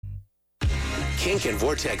Kink and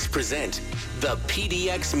Vortex present the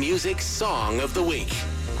PDX Music Song of the Week.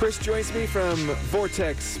 Chris joins me from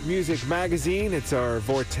Vortex Music Magazine. It's our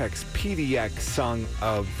Vortex PDX Song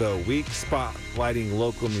of the Week, spotlighting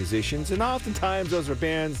local musicians. And oftentimes those are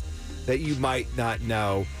bands that you might not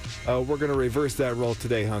know. We're going to reverse that role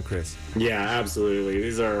today, huh, Chris? Yeah, absolutely.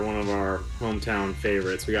 These are one of our hometown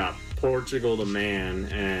favorites. We got Portugal the Man,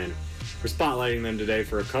 and we're spotlighting them today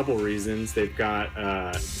for a couple reasons. They've got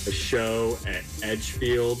a show at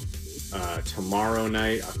Edgefield tomorrow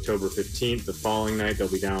night, October 15th. The following night,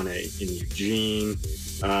 they'll be down in Eugene.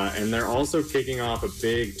 And they're also kicking off a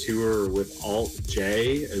big tour with Alt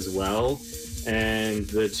J as well. And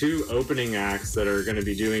the two opening acts that are going to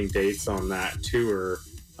be doing dates on that tour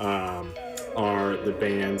are the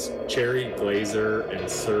bands Cherry Glazer and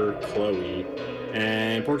Sir Chloe.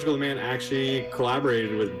 And Portugal the Man actually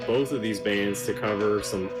collaborated with both of these bands to cover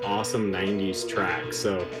some awesome 90s tracks.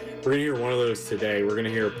 So we're going to hear one of those today. We're going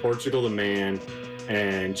to hear Portugal the Man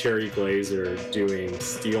and Cherry Glazer doing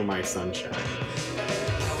Steal My Sunshine.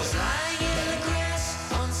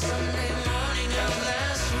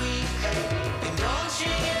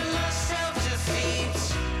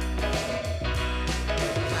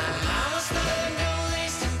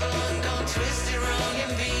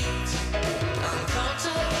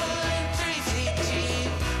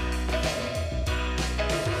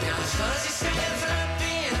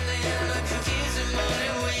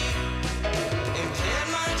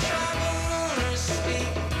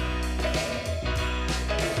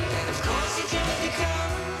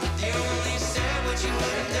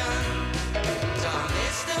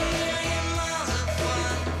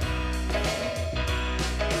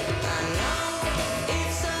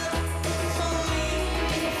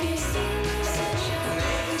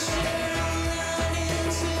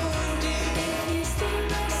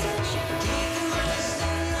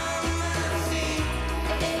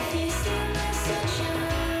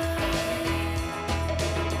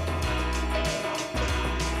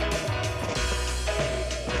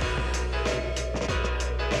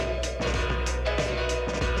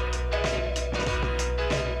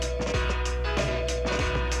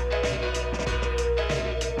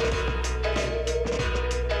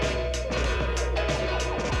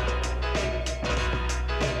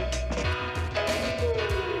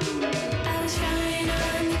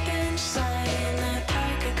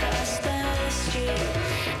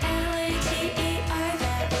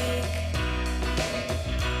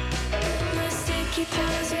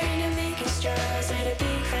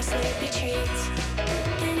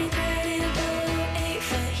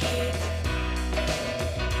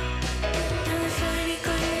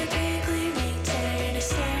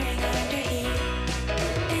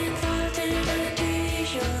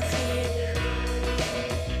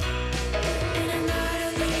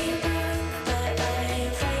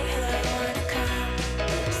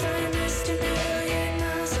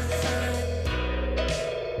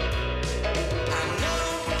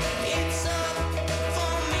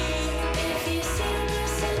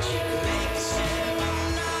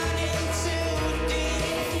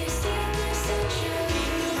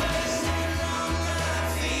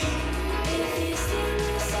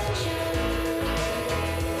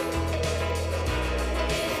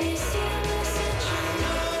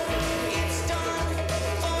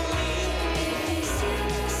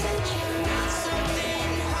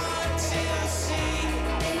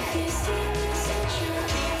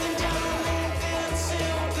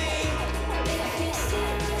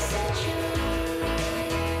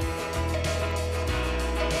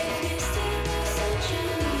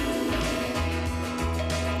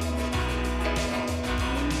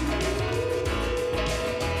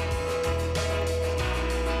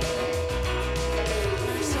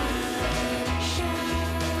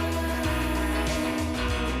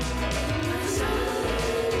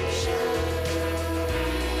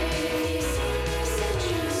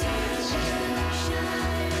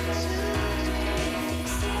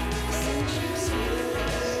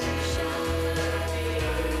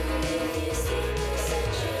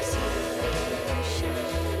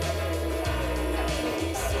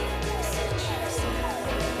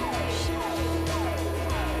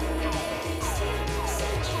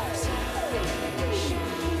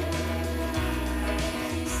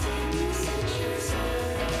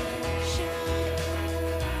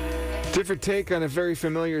 Different take on a very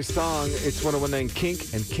familiar song. It's 101.9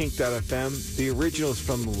 Kink and Kink.fm. The originals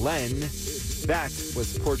from Len. That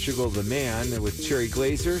was Portugal the Man with Cherry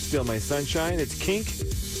Glazer, Steal My Sunshine. It's Kink.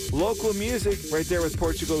 Local music right there with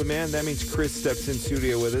Portugal the Man. That means Chris steps in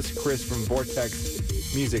studio with us. Chris from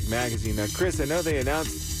Vortex Music Magazine. Now, Chris, I know they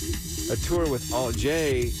announced a tour with Alt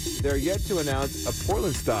J. They're yet to announce a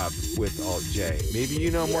Portland stop with Alt J. Maybe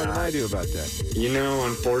you know more than I do about that. You know,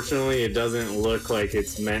 unfortunately, it doesn't look like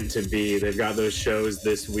it's meant to be. They've got those shows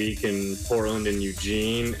this week in Portland and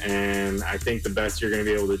Eugene, and I think the best you're going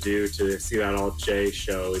to be able to do to see that Alt J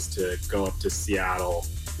show is to go up to Seattle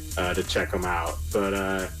to check them out. But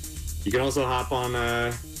you can also hop on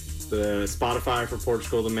the Spotify for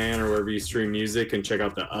Portugal the Man or wherever you stream music and check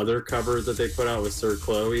out the other cover that they put out with Sir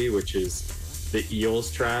Chloe, which is the Eels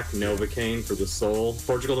track, Novocaine for the Soul.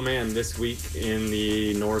 Portugal the Man this week in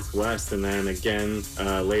the Northwest, and then again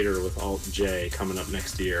later with Alt J coming up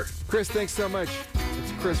next year. Chris, thanks so much.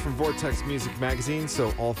 It's Chris from Vortex Music Magazine,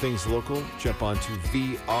 so all things local, jump onto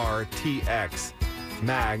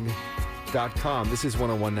VRTXmag.com. This is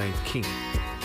 1019 King.